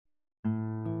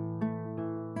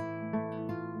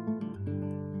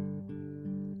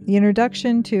The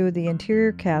introduction to The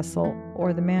Interior Castle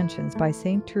or the Mansions by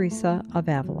St. Teresa of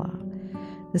Avila.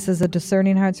 This is a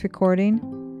Discerning Hearts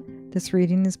recording. This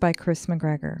reading is by Chris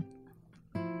McGregor.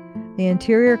 The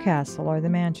Interior Castle or the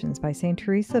Mansions by St.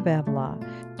 Teresa of Avila,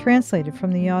 translated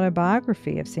from the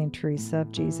autobiography of St. Teresa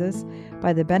of Jesus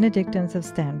by the Benedictines of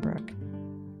Stanbrook.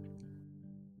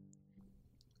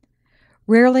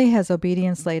 Rarely has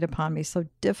obedience laid upon me so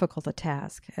difficult a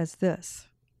task as this,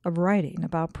 of writing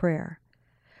about prayer.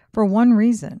 For one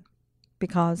reason,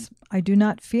 because I do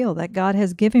not feel that God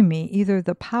has given me either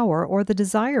the power or the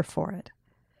desire for it.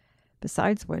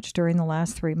 Besides which, during the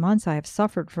last 3 months I have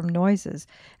suffered from noises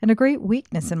and a great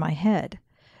weakness in my head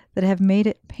that have made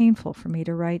it painful for me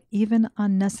to write even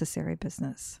unnecessary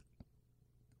business.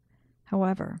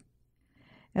 However,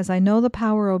 as I know the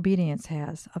power obedience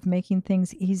has of making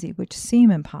things easy which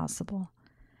seem impossible,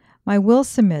 my will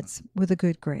submits with a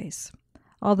good grace,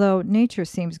 although nature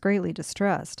seems greatly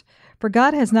distressed, for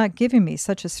God has not given me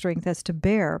such a strength as to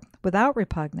bear, without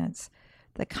repugnance,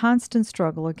 the constant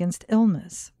struggle against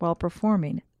illness while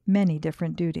performing many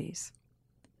different duties.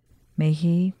 May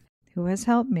He, who has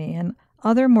helped me in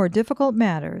other more difficult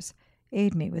matters,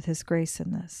 aid me with His grace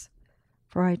in this,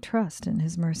 for I trust in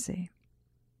His mercy.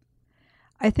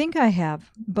 I think I have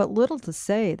but little to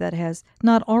say that has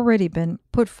not already been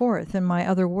put forth in my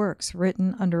other works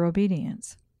written under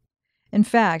obedience. In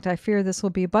fact, I fear this will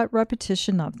be but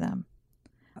repetition of them.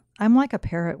 I'm like a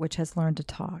parrot which has learned to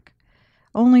talk,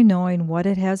 only knowing what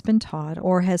it has been taught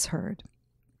or has heard.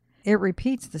 It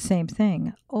repeats the same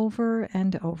thing over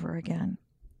and over again.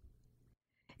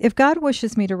 If God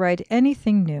wishes me to write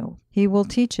anything new, He will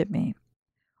teach it me,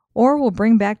 or will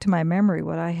bring back to my memory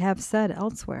what I have said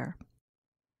elsewhere.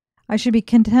 I should be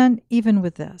content even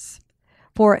with this,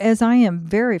 for as I am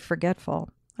very forgetful,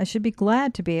 I should be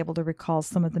glad to be able to recall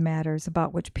some of the matters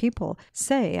about which people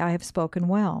say I have spoken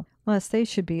well, lest they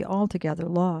should be altogether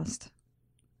lost.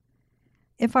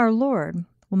 If our Lord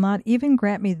will not even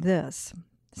grant me this,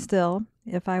 still,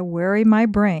 if I weary my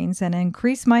brains and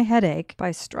increase my headache by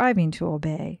striving to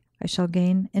obey, I shall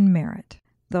gain in merit,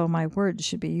 though my words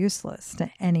should be useless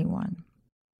to anyone.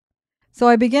 So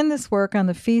I begin this work on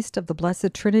the feast of the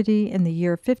Blessed Trinity in the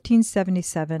year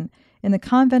 1577 in the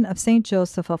convent of St.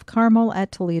 Joseph of Carmel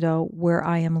at Toledo, where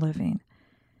I am living.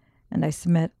 And I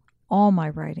submit all my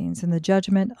writings in the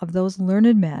judgment of those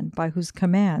learned men by whose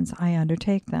commands I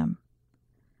undertake them.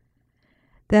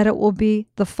 That it will be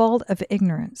the fault of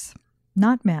ignorance,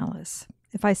 not malice,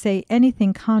 if I say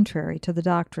anything contrary to the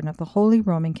doctrine of the Holy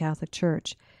Roman Catholic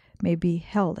Church, may be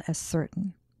held as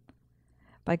certain.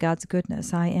 By God's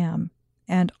goodness I am,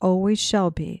 and always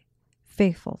shall be,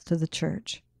 faithful to the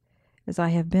Church, as I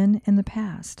have been in the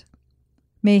past.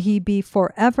 May He be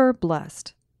forever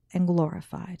blessed and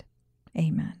glorified.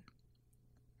 Amen.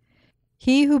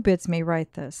 He who bids me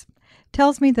write this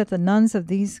tells me that the nuns of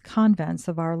these convents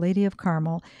of Our Lady of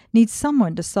Carmel need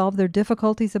someone to solve their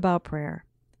difficulties about prayer.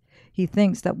 He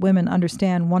thinks that women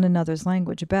understand one another's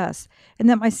language best, and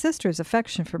that my sister's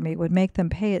affection for me would make them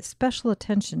pay special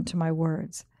attention to my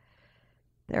words.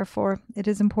 Therefore, it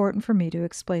is important for me to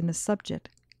explain the subject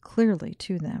clearly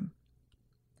to them.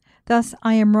 Thus,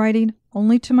 I am writing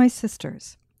only to my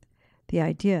sisters. The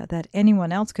idea that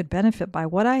anyone else could benefit by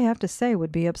what I have to say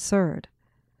would be absurd.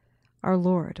 Our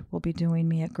Lord will be doing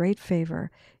me a great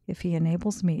favor if He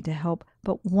enables me to help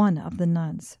but one of the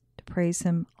nuns to praise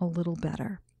Him a little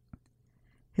better.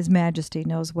 His Majesty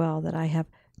knows well that I have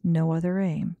no other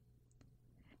aim.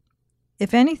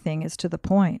 If anything is to the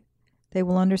point, they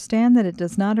will understand that it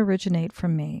does not originate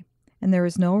from me, and there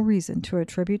is no reason to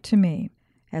attribute to me,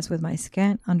 as with my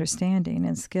scant understanding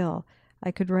and skill,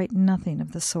 I could write nothing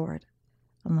of the sort,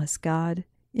 unless God,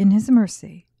 in His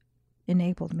mercy,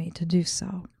 enabled me to do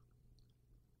so.